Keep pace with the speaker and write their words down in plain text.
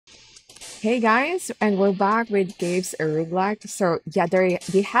Hey guys, and we're back with Gabe's Roguelike. So yeah,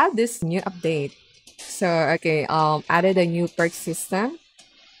 they have this new update. So okay, added a new perk system.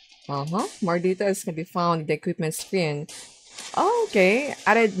 More details can be found in the equipment screen. Oh, okay,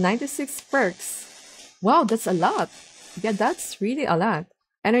 added 96 perks. Wow, that's a lot. Yeah, that's really a lot.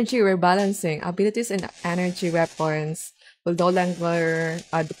 Energy rebalancing abilities and energy weapons will no longer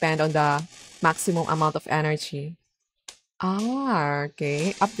depend on the maximum amount of energy.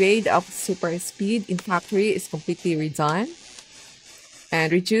 Okay. Upgrade of super speed in factory is completely redone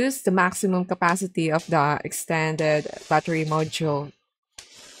and reduce the maximum capacity of the extended battery module.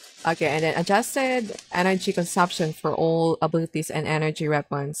 Okay, and then adjusted energy consumption for all abilities and energy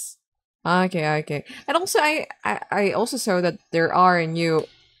weapons. Okay. And also I also saw that there are new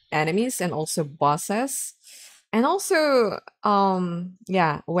enemies and also bosses and also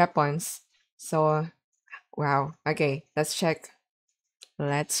yeah, weapons. So wow. Okay, let's check.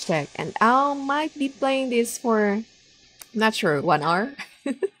 Let's check. And I might be playing this for, not sure, 1 hour.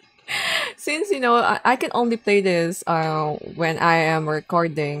 Since, I can only play this when I am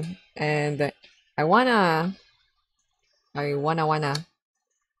recording. And I wanna, what do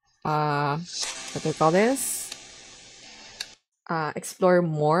you call this? Explore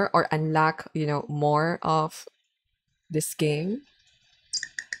more or unlock, more of this game.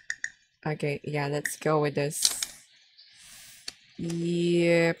 Okay, yeah, let's go with this.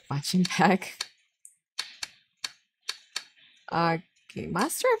 Yeah, punching bag. Okay,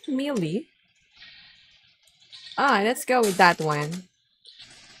 Master of Melee. Let's go with that one.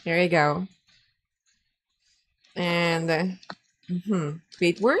 There you go. And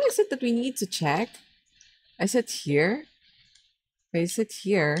wait, where is it that we need to check? Is it here? Wait, is it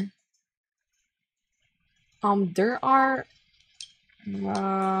here? There are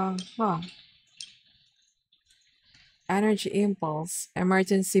energy impulse,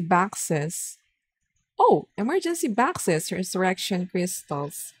 emergency boxes. Oh, emergency boxes, resurrection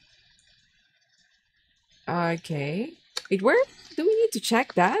crystals. Okay. Wait, where do we need to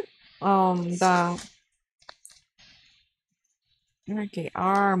check that? The okay,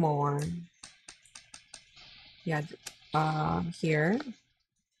 armor. Yeah, here.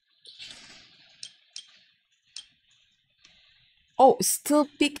 Oh, still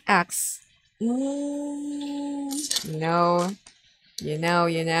pickaxe. No, you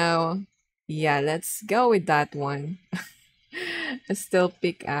know. Yeah, let's go with that one. A still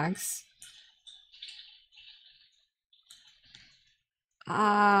pickaxe.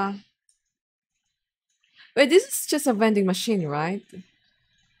 Ah, wait, this is just a vending machine, right?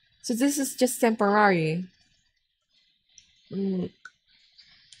 So this is just temporary. Mm,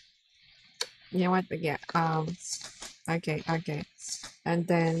 you know what? Yeah. Okay. And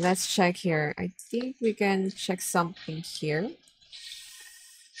then let's check here. I think we can check something here.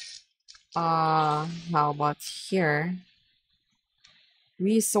 How about here?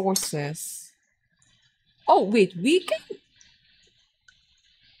 Resources. Oh, wait, we can.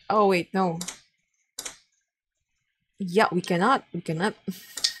 Oh, wait, no. Yeah, we cannot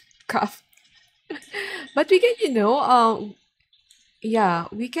craft, but we can, yeah,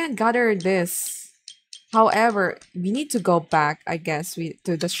 we can gather this. However, we need to go back, I guess, we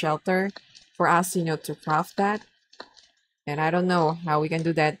to the shelter for us, to craft that. And I don't know how we can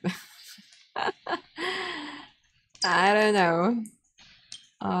do that. I don't know.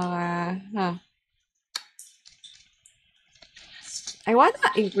 I wanna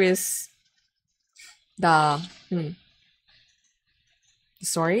increase the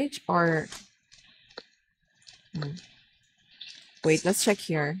storage or wait, let's check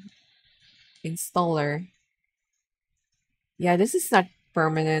here. Installer. Yeah, this is not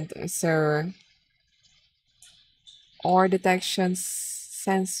permanent, so or detection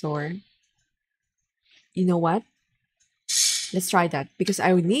sensor. You know what? Let's try that because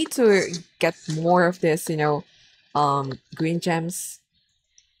I would need to get more of this, green gems.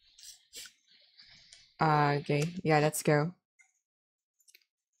 Okay, yeah, let's go.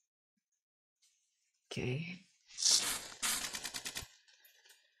 Okay,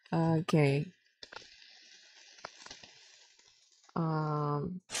 okay.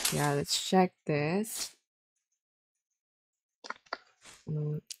 Yeah, let's check this.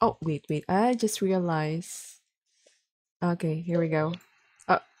 Oh, wait. I just realized. Okay, here we go.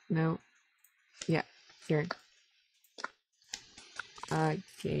 Oh, no. Yeah, here.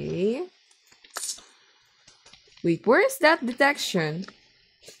 Okay. Wait, where is that detection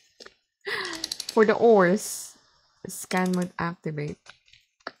for the ores? Scan mode activate.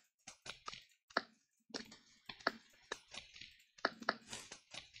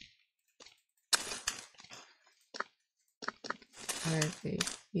 Okay,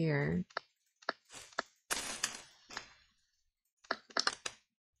 here.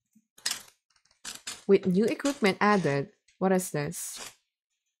 With new equipment added. What is this?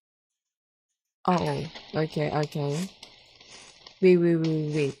 Oh, okay, okay.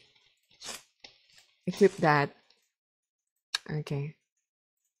 Wait. Equip that. Okay,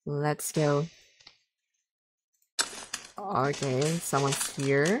 let's go. Okay, someone's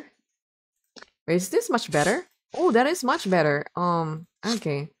here. Wait, is this much better? Oh, that is much better.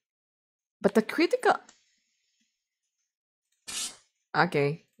 Okay. But the critical...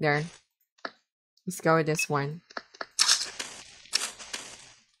 Okay, there. Let's go with this one.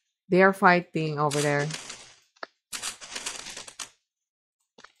 They are fighting over there.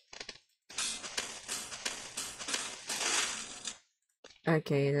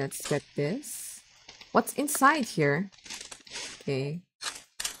 Okay, let's get this. What's inside here? Okay.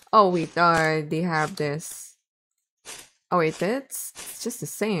 Oh, wait, they have this. Oh, wait, it's just the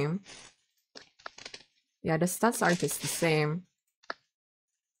same. Yeah, the stats are just the same.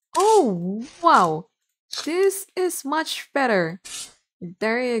 Oh, wow. This is much better.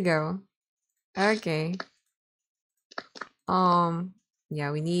 There you go. Okay.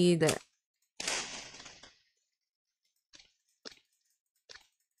 Yeah, we need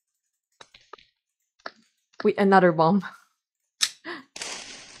wait, another bomb.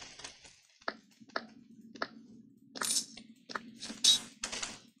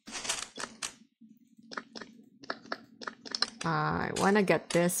 I wanna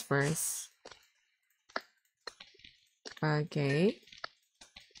get this first. Okay.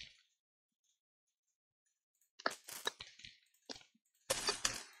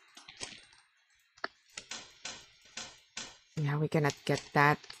 Yeah, we cannot get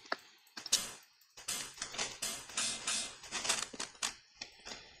that.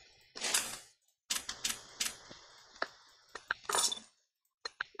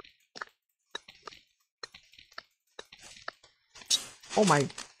 Oh my.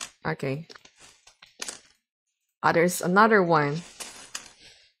 Okay. Ah, there's another one.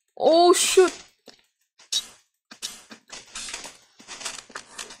 Oh, shoot.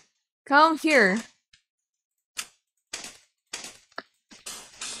 Come here.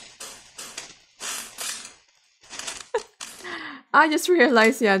 I just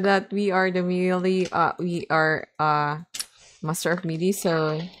realized, yeah, that we are the melee, we are, master of melee,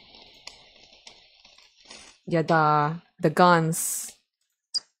 so, yeah, the guns.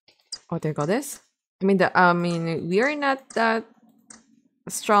 What do you call this? I mean, we are not that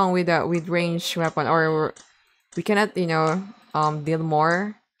strong with range weapon, or we cannot, deal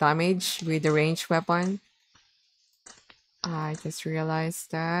more damage with the range weapon. I just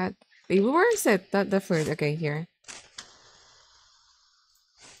realized that. Wait, where is it? The food. Okay, here.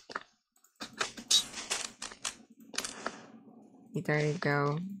 There you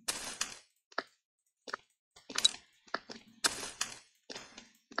go.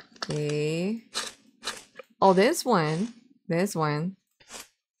 Okay. Oh, this one. This one.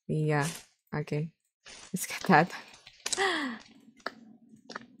 Yeah. Okay. Let's get that.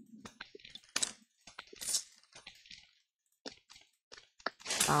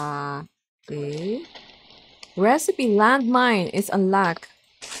 Okay. Recipe landmine is unlocked.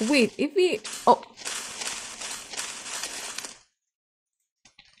 Wait, if we... Oh.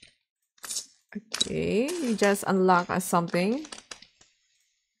 Okay, we just unlock something.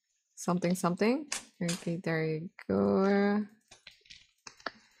 Something. Okay, there you go.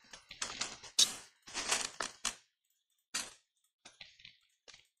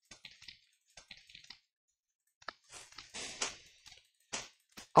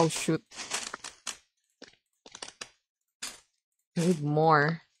 Oh, shoot. I need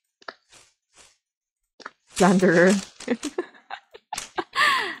more. Plunderer.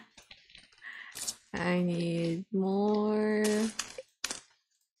 I need more.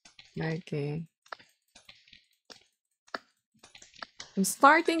 Okay. I'm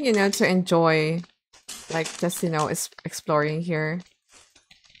starting, to enjoy, like, just, exploring here.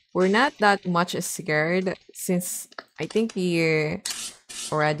 We're not that much scared since I think we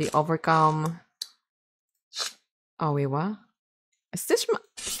already overcome... Oh, wait, what? Is this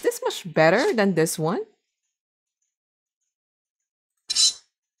much better than this one?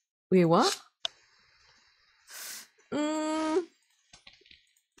 Wait, what? Mm,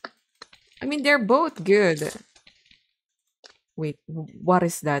 I mean, they're both good. Wait, what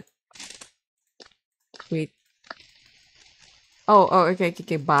is that? Wait. Oh, okay,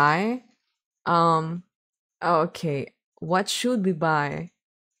 buy. Okay. What should we buy?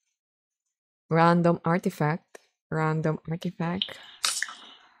 Random artifact. Random artifact.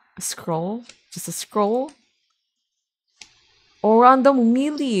 A scroll. Just a scroll. Or random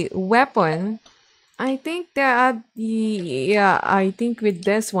melee weapon. I think that, yeah, I think with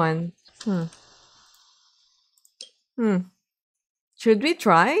this one. Hmm. Should we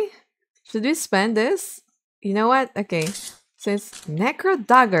try? Should we spend this? You know what? Okay. Since Necro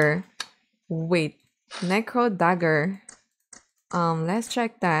Dagger. Wait. Necro Dagger. Let's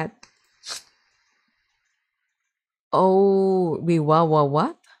check that. Oh, wait,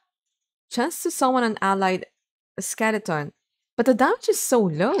 what? Chance to summon an allied skeleton. But the damage is so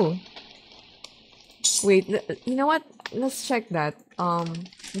low. Wait, you know what? Let's check that.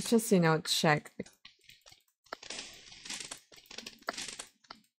 Let's just, check.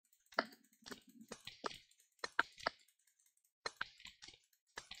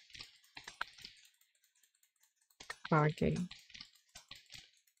 Okay.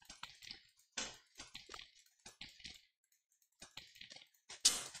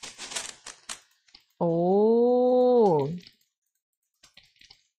 Oh.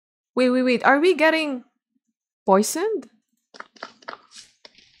 Wait. Are we getting poisoned?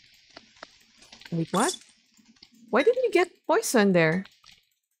 Wait, what? Why did we get poisoned there?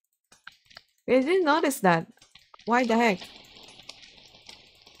 I didn't notice that. Why the heck?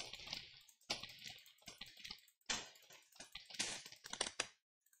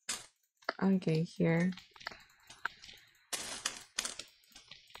 Okay, here.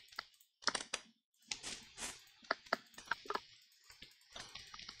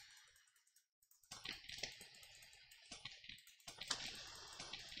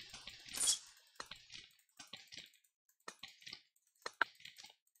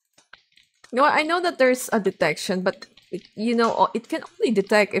 No, I know that there's a detection, but it can only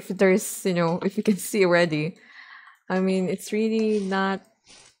detect if there's, if you can see already. I mean, it's really not.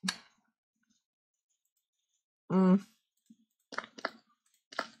 Mm,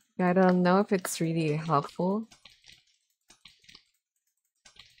 I don't know if it's really helpful.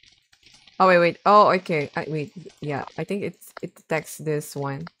 Oh wait. Oh, okay. Wait. Yeah, I think it detects this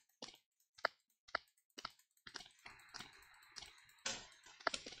one.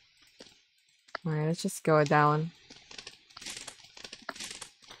 All right, let's just go down.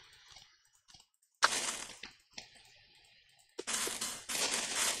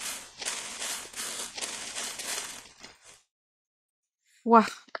 Wow.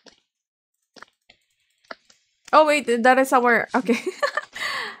 Oh wait, that is our okay.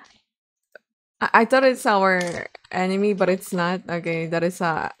 I thought it's our enemy, but it's not. Okay, that is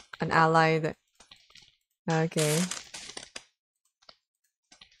an allied. Okay.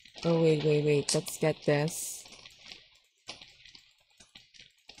 Oh wait. Let's get this.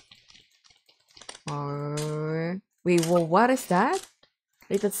 Oh wait, well, what is that?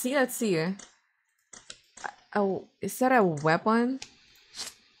 Wait, let's see. Oh, is that a weapon?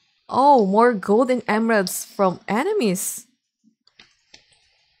 Oh, more gold and emeralds from enemies.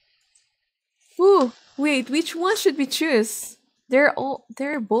 Ooh, wait, which one should we choose? They're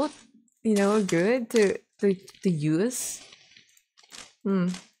both, good to use. Hmm.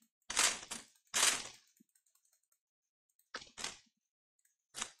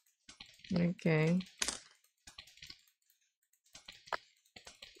 Okay.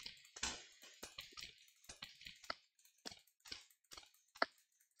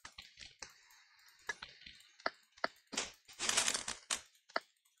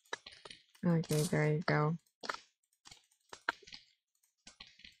 Okay, there you go.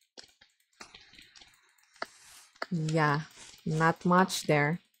 Yeah, not much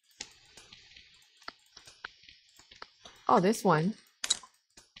there. Oh, this one.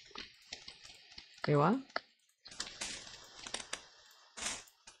 Wait, what?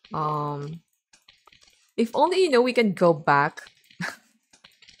 Um, if only we can go back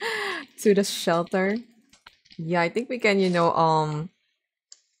to the shelter. Yeah, I think we can,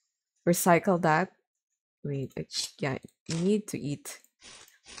 recycle that. Wait, yeah, we need to eat.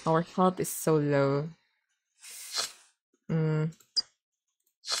 Our health is so low. Mm,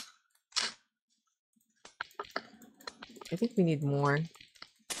 I think we need more.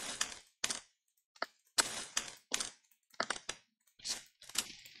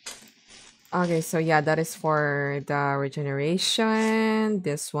 Okay, so yeah, that is for the regeneration.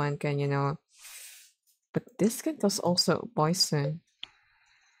 This one can, but this can cause also poison.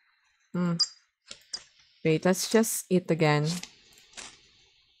 Hmm. Wait, let's just eat again.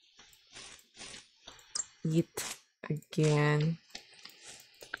 Eat again.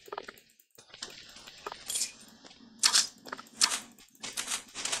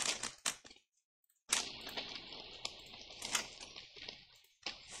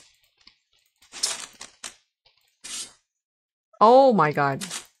 Oh my god.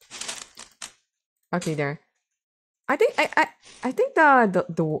 Okay, there. I think I think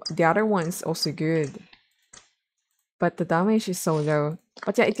the other one's also good, but the damage is so low.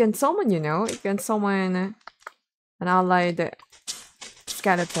 But yeah, it can summon, It can summon An allied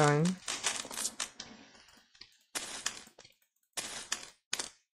skeleton.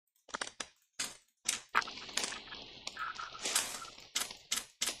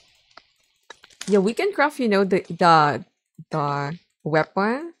 Yeah, we can craft, the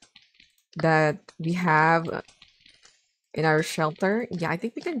weapon that we have in our shelter. Yeah, I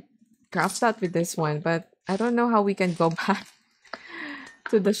think we can craft that with this one, but I don't know how we can go back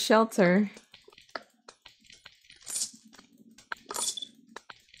to the shelter.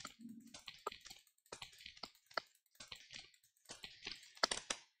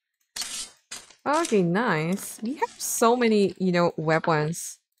 Okay, nice. We have so many,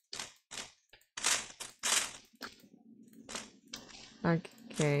 weapons.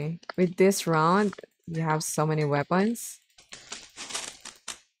 Okay, with this round, we have so many weapons.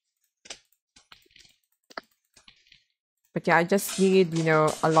 But yeah, I just need,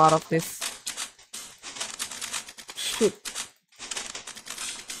 a lot of this. Shoot.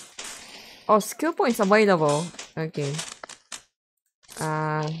 Oh, skill points available. Okay.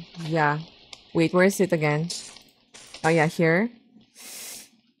 Yeah. Wait, where is it again? Oh yeah, here.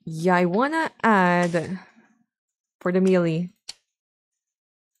 Yeah, I wanna add for the melee.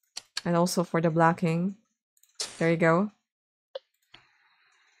 And also for the blocking. There you go.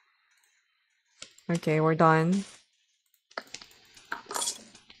 Okay, we're done.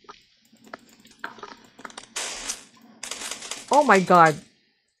 Oh my god.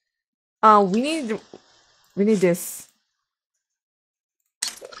 We need this.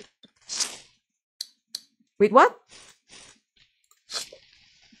 Wait, what?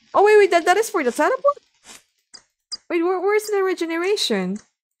 Oh wait, that is for the teleport? Wait, where's the regeneration?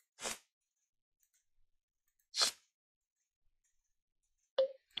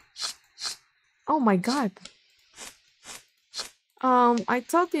 Oh my god. I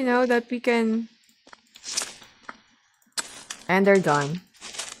thought, that we can... And they're done.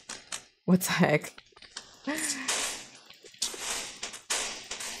 What the heck?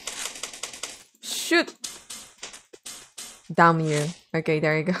 Shoot! Damn you. Okay,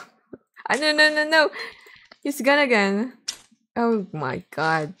 there you go. Ah, no. He's gone again. Oh my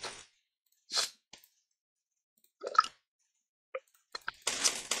god.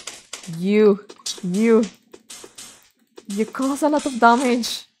 You cause a lot of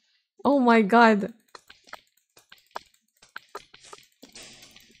damage. Oh my god.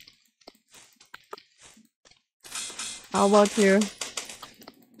 How about you?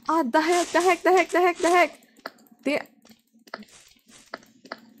 Ah, the heck. The...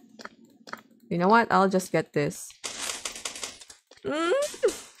 You know what? I'll just get this.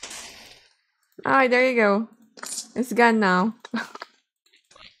 Alright, there you go. It's gone now.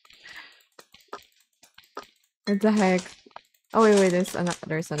 What the heck? Oh wait,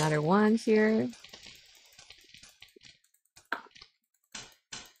 there's another one here.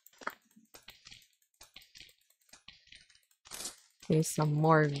 Okay, some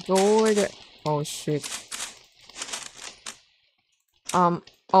more gold. Oh shit.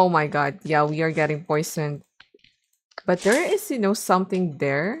 Oh my god. Yeah, we are getting poisoned. But there is, something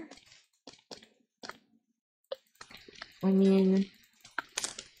there. I mean...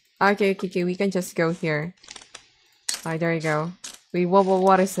 Okay, we can just go here. Alright, there you go. Wait,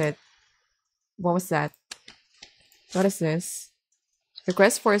 what is it? What was that? What is this?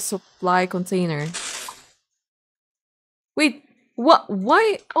 Request for a supply container. Wait, what?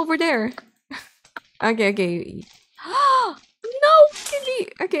 Why over there? Okay. No,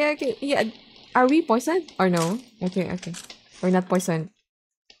 Kitty! Okay, yeah. Are we poisoned? Or no? Okay. We're not poisoned.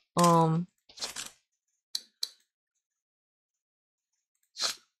 Um...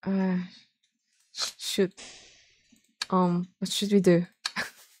 Shoot. What should we do?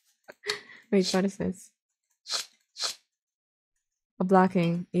 Wait, what is this? A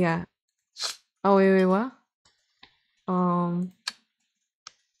blocking, yeah. Oh, wait, what?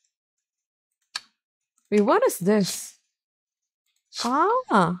 Wait, what is this?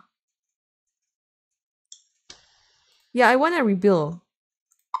 Ah! Yeah, I wanna rebuild.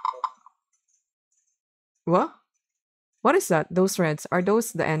 What? What is that? Those reds, are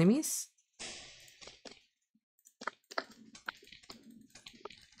those the enemies?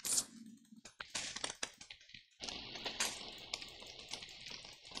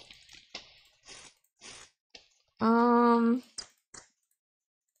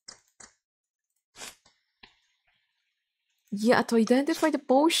 Yeah, to identify the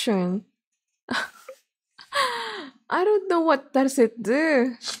potion. I don't know what does it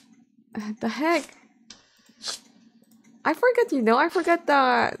do. The heck? I forgot, I forgot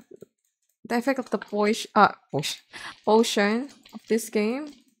the effect of the potion of this game.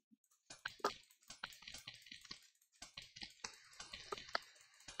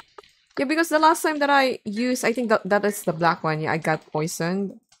 Yeah, because the last time that I used, I think that is the black one. Yeah, I got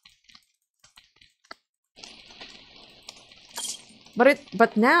poisoned.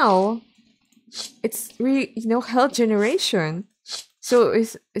 But now it's health generation. So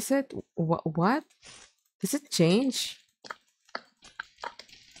is it what? Does it change?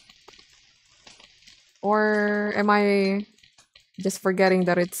 Or am I just forgetting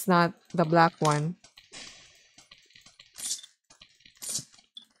that it's not the black one?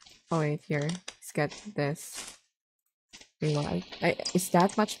 Oh wait, here. Let's get this. Is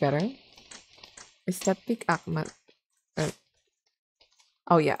that much better? Is that pickaxe? Uh,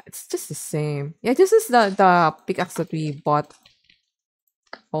 oh yeah, it's just the same. Yeah, this is the pickaxe that we bought.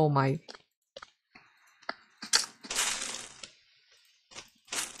 Oh my.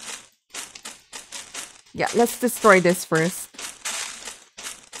 Yeah, let's destroy this first.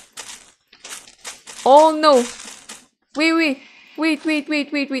 Oh no! Wait, wait,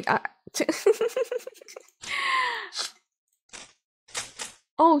 wait.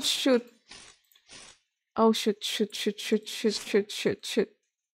 Oh shoot! Oh shoot!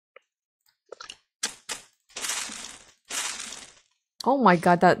 Oh my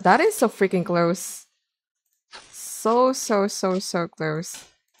god, that is so freaking close. So close.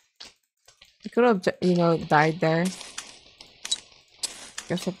 I could have, died there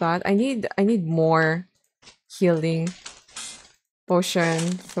because of that. I need more healing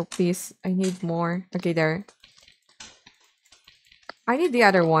potion. So please, I need more. Okay, there. I need the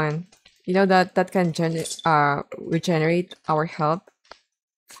other one. You know that can regenerate our health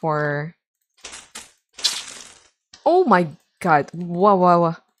for. Oh my god!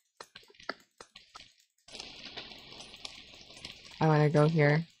 Wow! I wanna go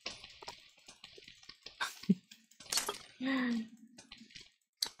here.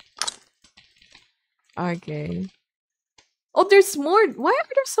 Okay. Oh, there's more. Why are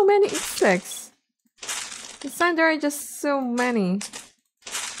there so many insects? This time there are just so many.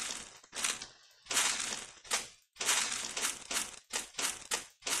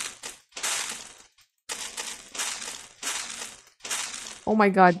 Oh my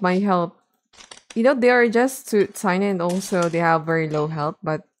god, my health. They are just too tiny and also they have very low health,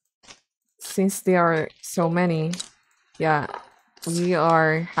 but since there are so many, yeah, we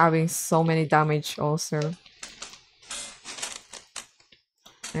are having so many damage also.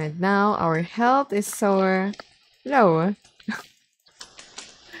 And now our health is so low.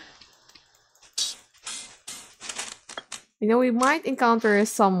 We might encounter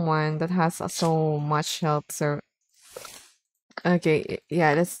someone that has so much health, so okay,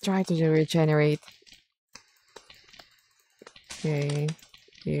 yeah, let's try to regenerate. Okay,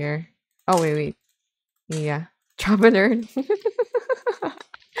 here. Oh, wait. Yeah. Traveler.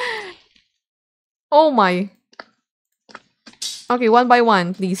 Oh my. Okay, one by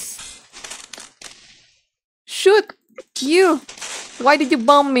one, please. Shoot! You! Why did you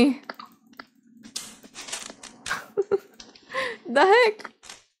bomb me? The heck?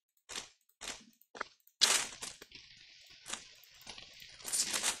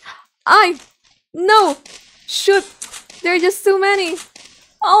 I! No! Shoot! There are just too many!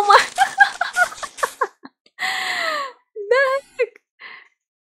 Oh my! The heck?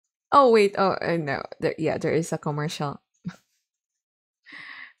 Oh wait, oh no. There is a commercial.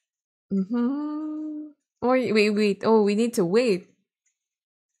 Mm-hmm. Wait. Oh, we need to wait.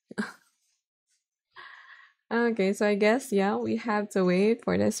 Okay, so I guess yeah, we have to wait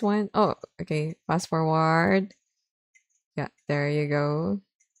for this one. Oh, okay. Fast forward. Yeah, there you go.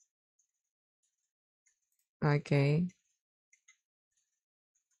 Okay.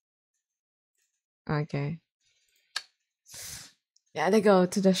 Okay. Yeah, they go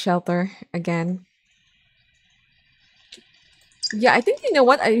to the shelter again. Yeah, I think you know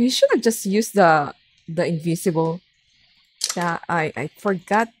what? We should have just used the invisible. Yeah, I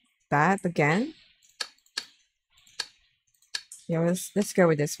forgot that again. Yeah, let's go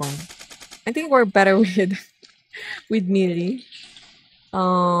with this one. I think we're better with melee.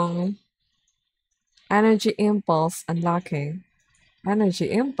 Um, energy impulse unlocking.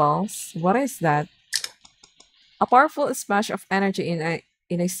 Energy impulse. What is that? A powerful smash of energy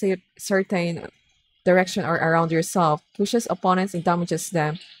in a certain direction or around yourself pushes opponents and damages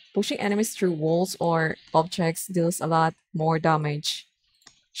them. Pushing enemies through walls or objects deals a lot more damage.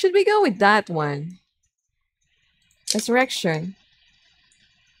 Should we go with that one? Resurrection.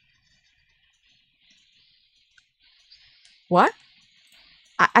 What?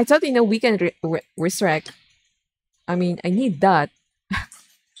 I thought we can resurrect. I mean, I need that.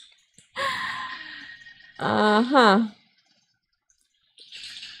 Uh-huh.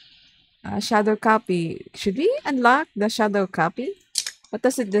 Shadow copy. Should we unlock the shadow copy? What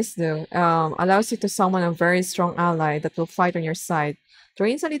does it this do? Allows you to summon a very strong ally that will fight on your side.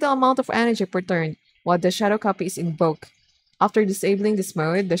 Drains a little amount of energy per turn while the shadow copy is invoked. After disabling this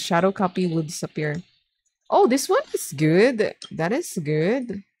mode, the shadow copy will disappear. Oh, this one is good. That is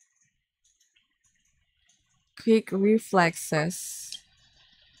good. Quick reflexes.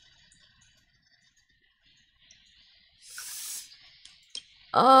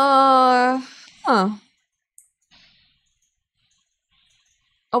 Uh, huh.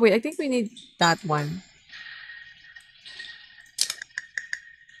 Oh wait, I think we need that one.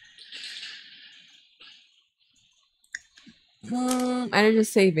 Energy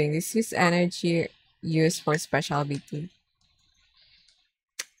saving. This is energy used for special ability.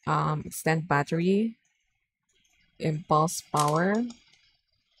 Extend battery, impulse power.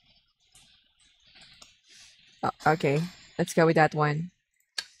 Okay, let's go with that one.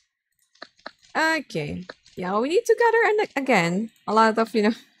 Okay. Yeah, we need to gather again a lot of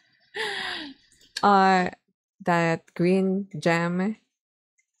uh that green gem.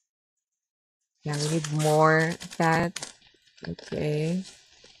 Yeah, we need more of that. Okay.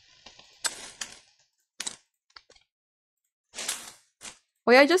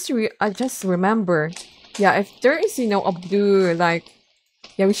 Oh yeah, I just remember. Yeah, if there is a blue like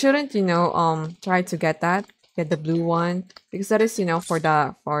yeah, we shouldn't try to get the blue one because that is for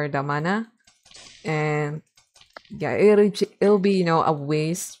the mana and yeah it'll be a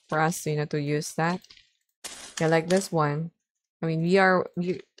waste for us to use that. Yeah, like this one. I mean we are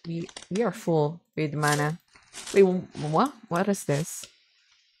full with mana. Wait, what is this?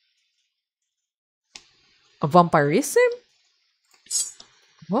 A vampirism?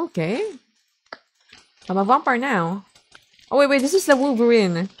 Okay, I'm a vampire now. Oh wait, this is the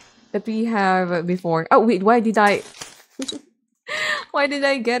Wolverine that we have before. Oh wait, why did I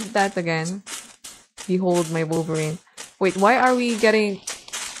get that again? Behold my Wolverine. Wait, why are we getting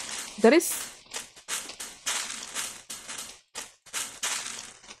that is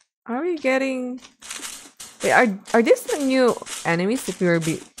are we getting wait, are these the new enemies that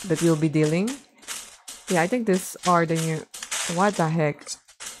we'll be dealing? Yeah, I think these are the new what the heck?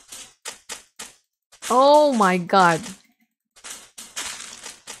 Oh my god.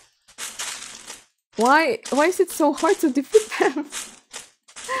 Why is it so hard to defeat them?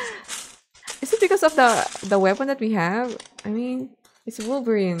 Is it because of the weapon that we have? I mean, it's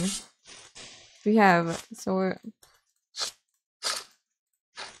Wolverine. We have so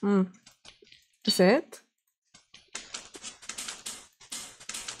mm, is it?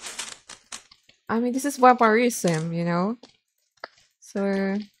 I mean, this is vampirism. So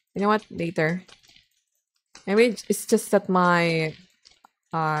you know what? Later. Maybe it's just that my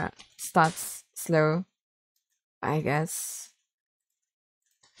stats slow. I guess.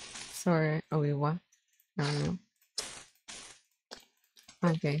 Sorry. Oh wait, what? No, no.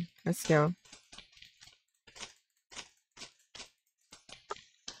 Okay, let's go.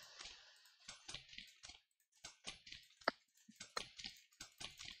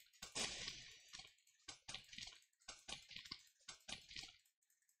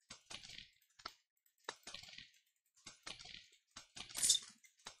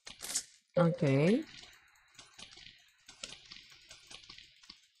 Okay.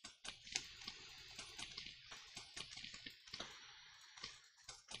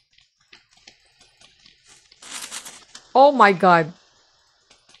 Oh my god.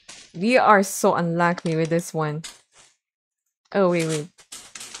 We are so unlucky with this one. Oh wait, wait.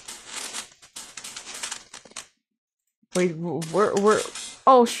 Wait, we're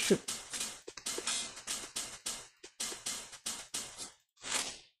oh shoot.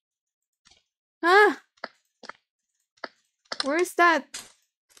 Ah, where is that?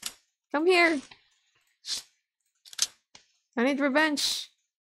 Come here. I need revenge.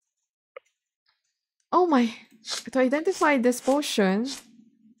 Oh my. To identify this potion,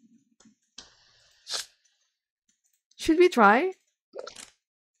 should we try?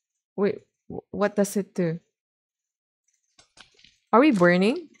 Wait, what does it do? Are we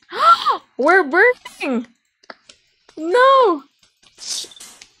burning? We're burning! No!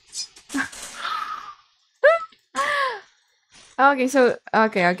 Okay,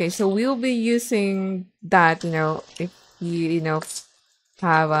 so we'll be using that, if you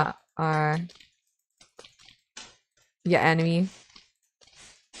have a yeah, enemy.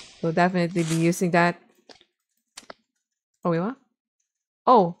 We'll definitely be using that. Oh, wait, what?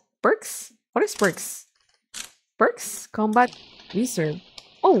 Oh, perks? What is perks? Perks? Combat reserve.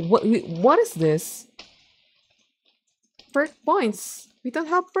 Oh, what is this? Perk points. We don't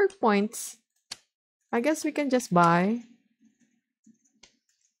have perk points. I guess we can just buy.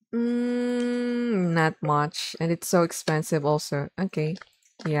 Not much. And it's so expensive also. Okay.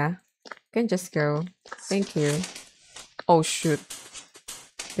 Yeah. Can just go. Thank you. Oh shoot.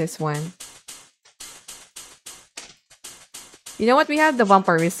 This one. You know what? We have the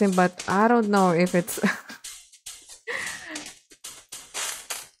vampirism, but I don't know if it's.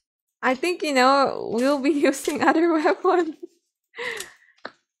 I think, we'll be using other weapon.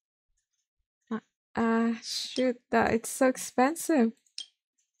 Shoot. It's so expensive.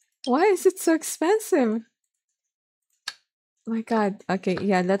 Why is it so expensive? My god. Okay,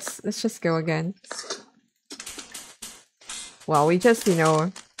 yeah, let's just go again. Well, we just,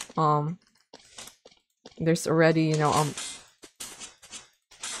 um there's already,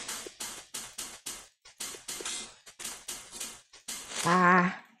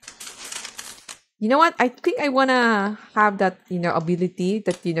 ah you know what? I think I wanna have that, ability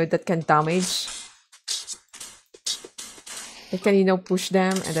that, that can damage. That can, push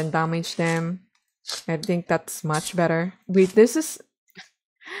them and then damage them. I think that's much better. Wait, this is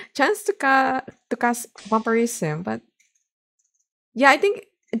chance to cast vampirism, but yeah, I think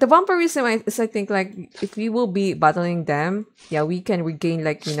the vampirism is, I think, like if we will be battling them, yeah, we can regain,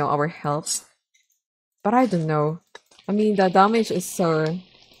 like, our health. But I don't know. I mean, the damage is so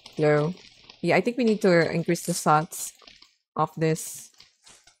low. Yeah, I think we need to increase the stats of this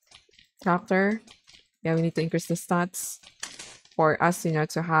chapter. Yeah, we need to increase the stats for us,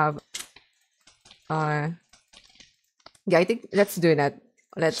 to have uh yeah, I think let's do that.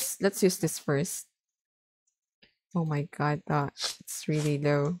 Let's use this first. Oh my god, it's really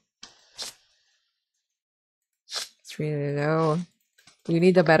low. It's really low. We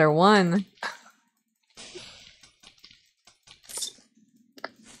need a better one.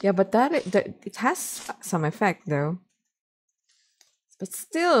 Yeah, but that it has some effect though. But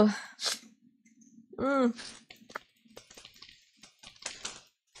still. Mm.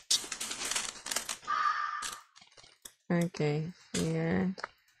 Okay, here.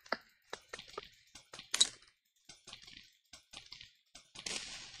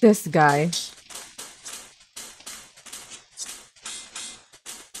 This guy.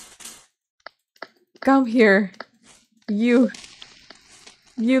 Come here. You.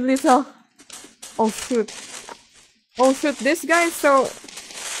 You little. Oh shoot. Oh shoot, this guy is so.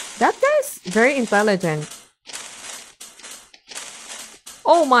 That guy's very intelligent.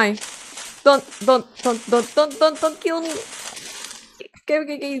 Oh my. Don't kill me. Okay,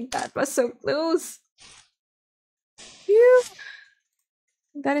 okay, okay. That was so close. Phew.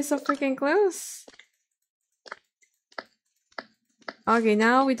 That is so freaking close. Okay,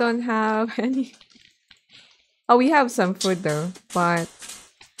 now we don't have any. Oh, we have some food though, but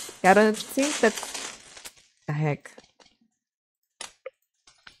I don't think that. The heck.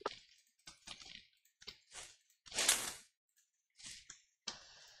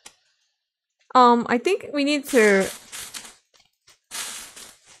 I think we need to.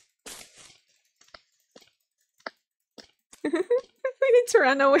 We need to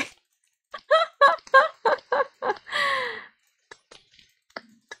run away.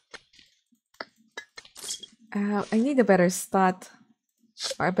 I need a better stat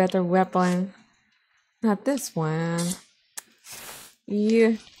or a better weapon. Not this one.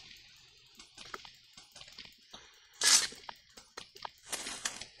 Yeah.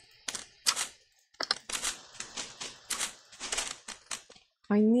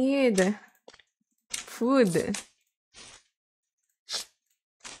 I need food.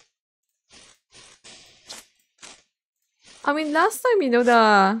 I mean, last time,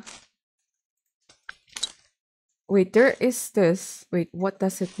 the. Wait, there is this. Wait, what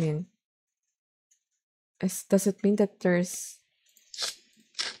does it mean? Does it mean that there's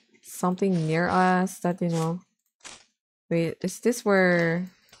something near us that, Wait, is this where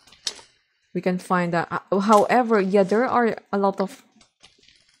we can find that? However, yeah, there are a lot of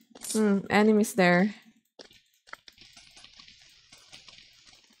enemies there.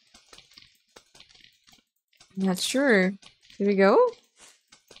 Not sure. Here we go.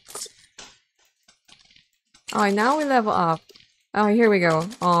 Oh, now we level up. Oh, here we go.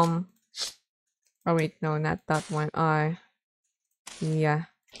 Oh wait, no, not that one. Yeah.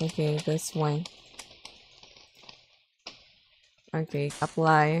 Okay, this one. Okay,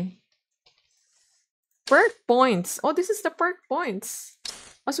 apply. Perk points. Oh, this is the perk points.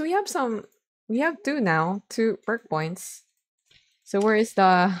 Oh, so we have two now, two perk points. So where is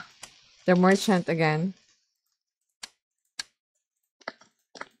the merchant again?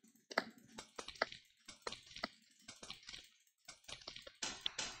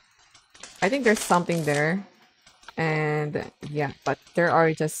 I think there's something there. And yeah, but there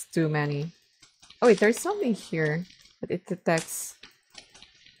are just too many. Oh wait, there's something here. But it detects.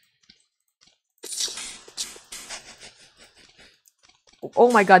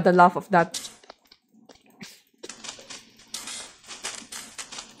 Oh my god, the laugh of that.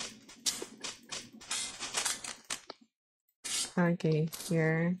 Okay,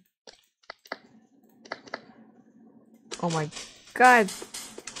 here. Oh my god.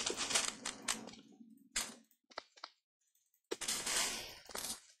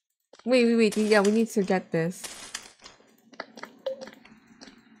 Wait. Yeah, we need to get this.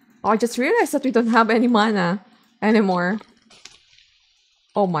 Oh, I just realized that we don't have any mana anymore.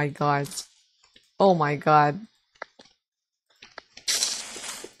 Oh my god. Oh my god.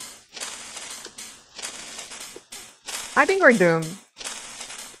 I think we're doomed.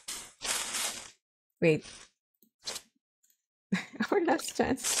 Wait. Our last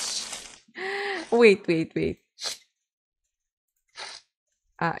chance. Wait.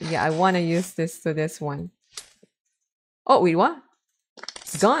 Yeah, I want to use this to this one. Oh, wait, what?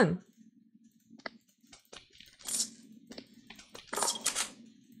 It's gone.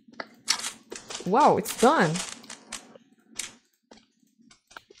 Wow, it's gone.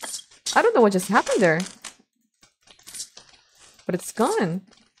 I don't know what just happened there. But it's gone.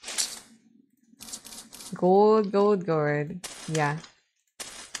 Gold. Yeah.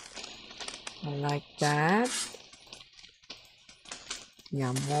 I like that.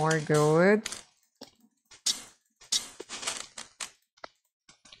 Yeah, more gold.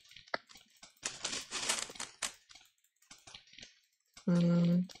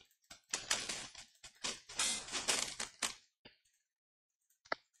 Hmm.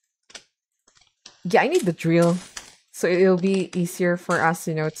 Yeah, I need the drill. So it'll be easier for us,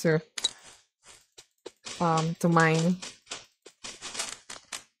 to mine.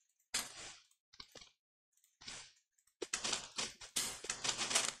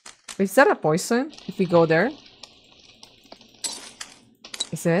 Is that a poison if we go there?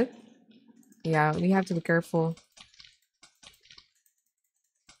 Is it? Yeah, we have to be careful.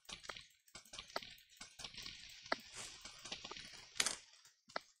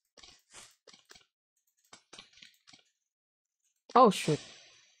 Oh shoot.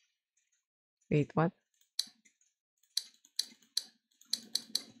 Wait, what?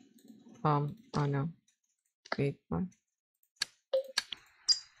 Oh no. Wait, what?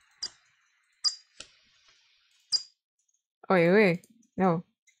 Oh wait. No.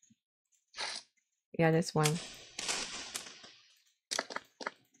 Yeah, this one.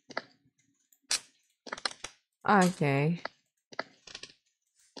 Okay.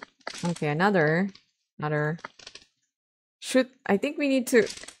 Okay, another. Shoot, I think we need to.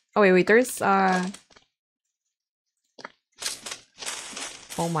 Oh wait, there's oh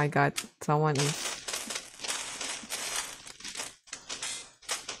my god, someone is.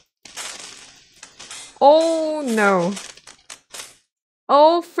 Oh no.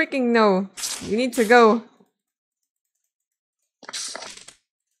 Oh freaking no. You need to go.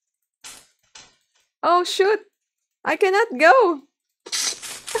 Oh shoot. I cannot go.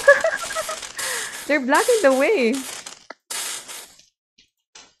 They're blocking the way.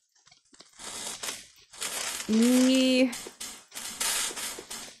 Me.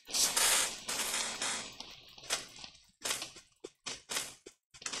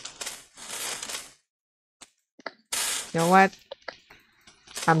 You know what?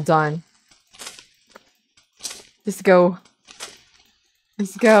 I'm done. Just go.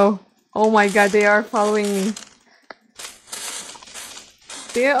 Let's go. Oh my god, they are following me.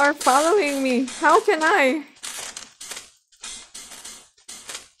 They are following me. How can I?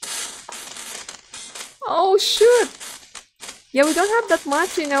 Oh shoot. Yeah, we don't have that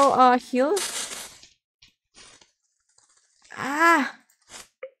much, heal. Ah.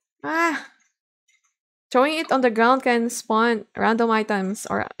 Ah. Throwing it on the ground can spawn random items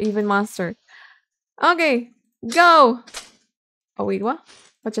or even monster. Okay, go! Oh wait, what?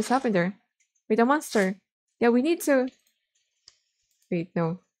 What just happened there? Wait, a monster. Yeah, we need to... Wait,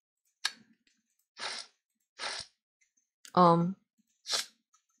 no. Um...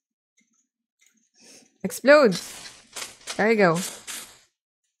 Explode! There you go.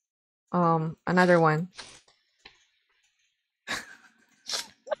 Another one.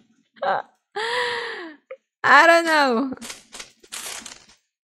 I don't know.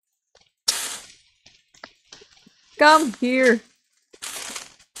 Come here.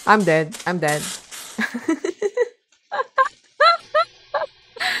 I'm dead.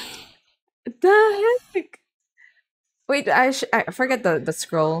 The heck? Wait, I forget the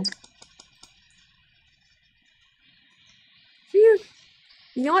scroll. Phew.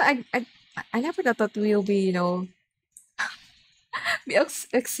 You know what? I never thought that we'll be, be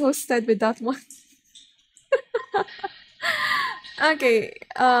exhausted with that one. Okay.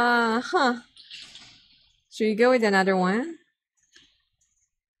 Huh. Should we go with another one?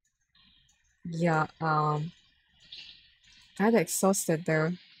 Yeah, kinda exhausted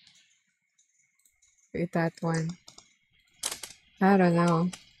though with that one. I don't know.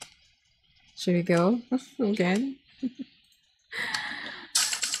 Should we go again?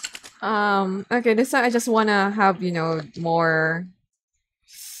 Okay, this time I just wanna have, more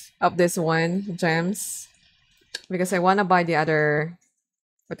of this one gems because I wanna buy the other,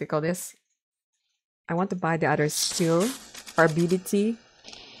 what do you call this? I want to buy the other skill or ability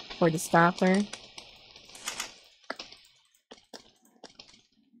for the starter.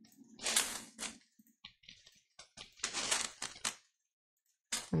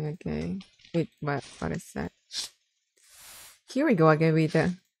 Okay. Wait, what is that? Here we go again with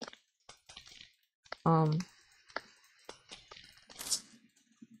the um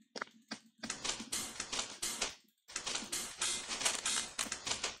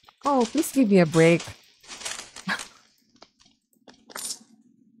oh, please give me a break.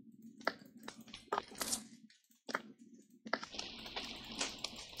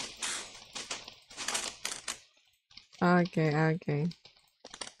 Okay, okay.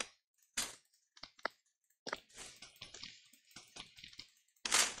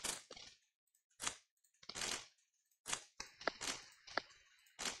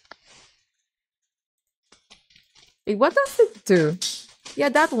 Wait, what does it do? Yeah,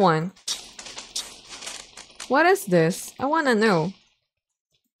 that one. What is this? I wanna know.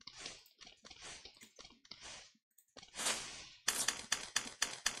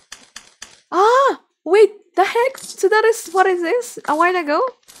 Ah! Wait, the heck? So that is what is this? A while ago?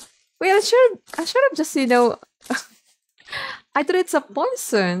 Wait, I should have just, I thought it's a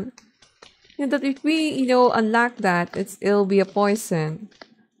poison. That if we, unlock that, it'll be a poison.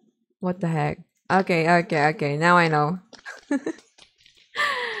 What the heck? Okay, okay, okay. Now I know.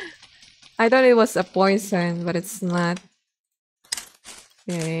 I thought it was a poison, but it's not.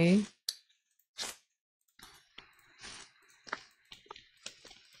 Okay.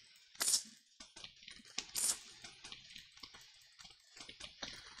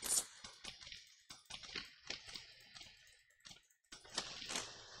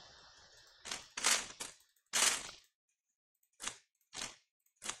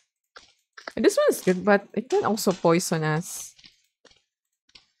 This one is good, but it can also poison us.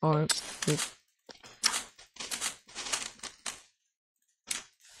 Or wait.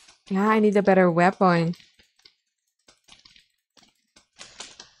 Yeah, I need a better weapon.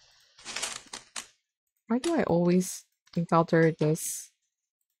 Why do I always encounter this?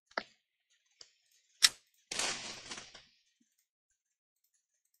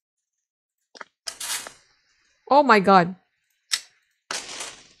 Oh my god.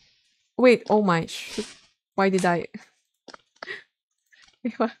 Wait, oh my shit. Why did I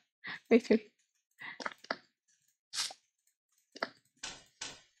wait, wait, wait.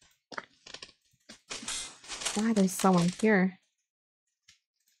 Why there's someone here?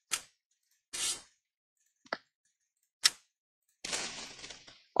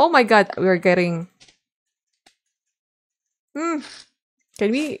 Oh my god, we're getting Hmm.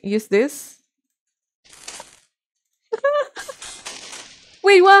 Can we use this?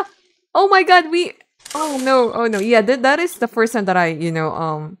 Wait, what? Oh my god, we oh no, oh no. Yeah, that is the first time that I,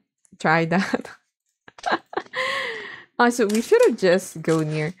 tried that. So we should have just go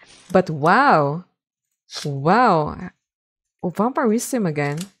near. But wow. Wow. Oh, vampirism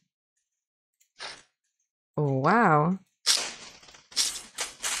again. Oh, wow.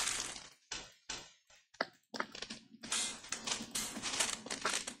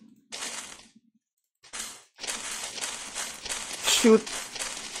 Shoot.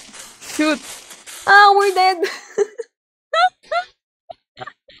 Shoot. Oh, we're dead.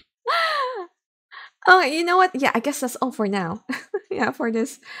 Oh, you know what? Yeah, I guess that's all for now. Yeah, for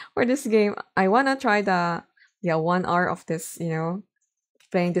this game. I wanna try the 1 hour of this,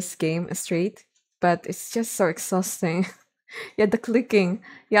 playing this game straight. But it's just so exhausting. Yeah, the clicking.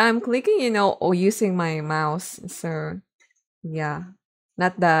 Yeah, I'm clicking, or using my mouse. So yeah.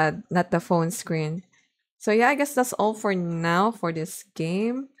 Not the phone screen. So yeah, I guess that's all for now for this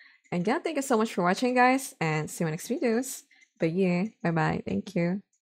game. And yeah, thank you so much for watching guys and see you in next videos. But yeah, bye bye. Thank you.